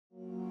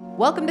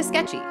Welcome to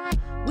Sketchy.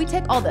 We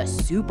take all the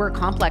super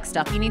complex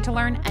stuff you need to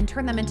learn and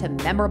turn them into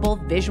memorable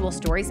visual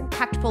stories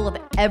packed full of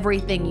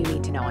everything you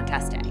need to know on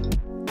test day.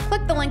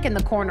 Click the link in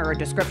the corner or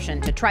description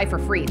to try for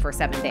free for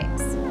 7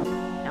 days.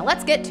 Now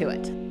let's get to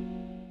it.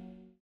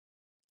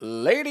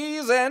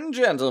 Ladies and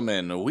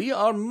gentlemen, we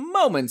are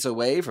moments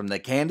away from the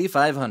Candy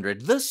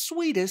 500, the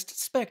sweetest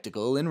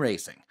spectacle in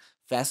racing.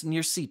 Fasten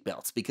your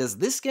seatbelts because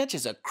this sketch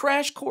is a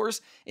crash course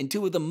in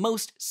two of the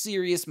most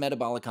serious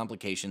metabolic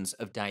complications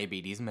of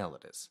diabetes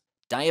mellitus: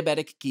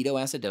 diabetic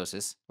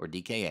ketoacidosis, or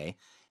DKA,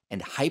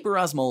 and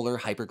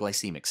hyperosmolar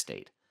hyperglycemic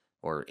state,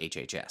 or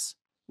HHS.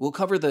 We'll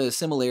cover the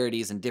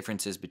similarities and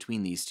differences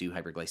between these two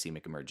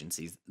hyperglycemic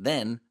emergencies,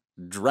 then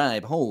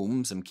drive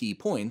home some key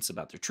points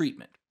about their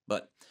treatment.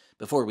 But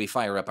before we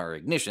fire up our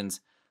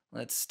ignitions,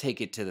 let's take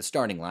it to the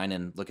starting line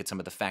and look at some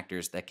of the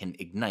factors that can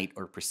ignite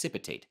or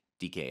precipitate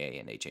DKA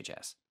and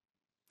HHS.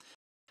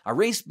 Our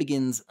race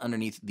begins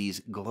underneath these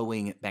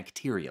glowing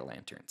bacteria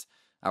lanterns,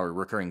 our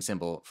recurring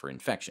symbol for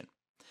infection.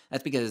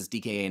 That's because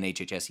DKA and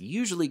HHS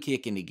usually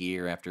kick into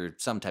gear after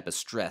some type of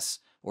stress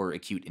or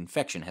acute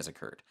infection has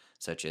occurred,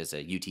 such as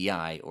a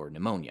UTI or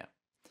pneumonia.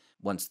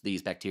 Once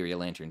these bacteria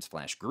lanterns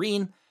flash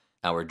green,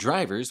 our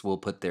drivers will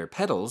put their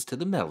pedals to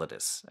the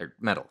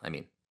metal.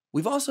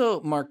 We've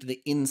also marked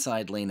the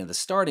inside lane of the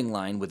starting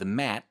line with a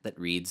mat that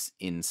reads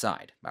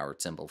inside, our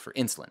symbol for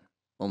insulin.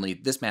 Only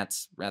this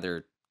mat's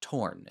rather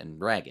torn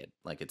and ragged,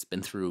 like it's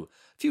been through a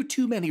few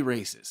too many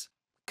races.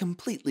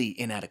 Completely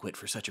inadequate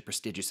for such a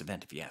prestigious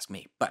event, if you ask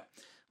me. But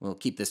we'll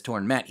keep this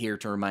torn mat here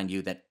to remind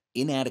you that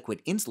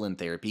inadequate insulin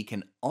therapy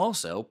can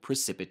also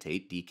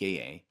precipitate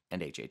DKA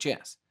and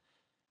HHS.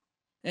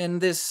 And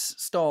this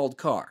stalled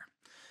car.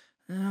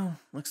 Well,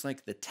 looks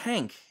like the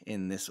tank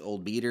in this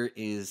old beater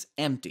is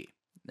empty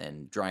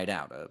and dried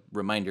out, a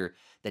reminder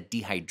that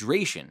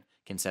dehydration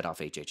can set off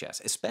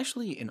HHS,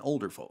 especially in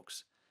older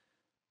folks.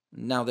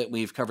 Now that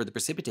we've covered the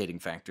precipitating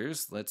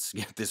factors, let's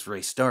get this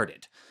race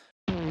started.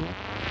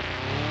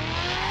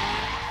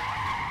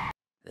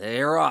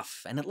 They're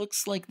off, and it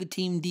looks like the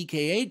Team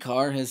DKA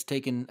car has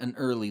taken an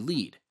early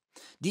lead.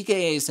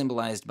 DKA is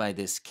symbolized by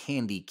this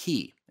candy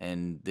key,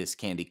 and this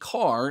candy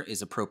car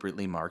is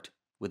appropriately marked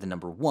with the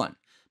number 1,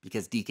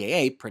 because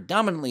DKA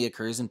predominantly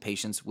occurs in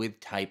patients with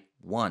type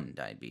 1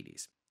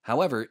 diabetes.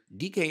 However,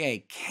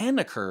 DKA can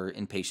occur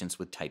in patients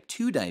with type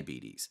 2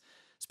 diabetes,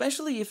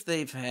 especially if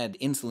they've had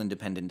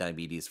insulin-dependent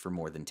diabetes for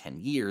more than 10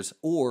 years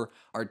or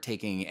are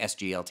taking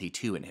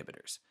SGLT2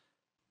 inhibitors.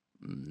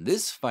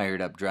 This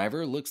fired-up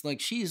driver looks like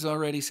she's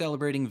already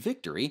celebrating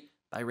victory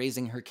by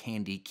raising her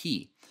candy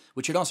key,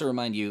 which should also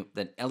remind you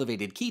that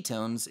elevated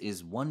ketones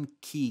is one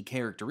key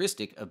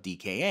characteristic of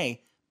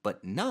DKA,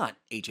 but not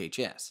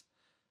HHS.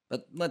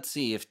 But let's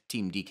see if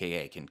Team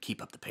DKA can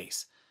keep up the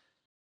pace.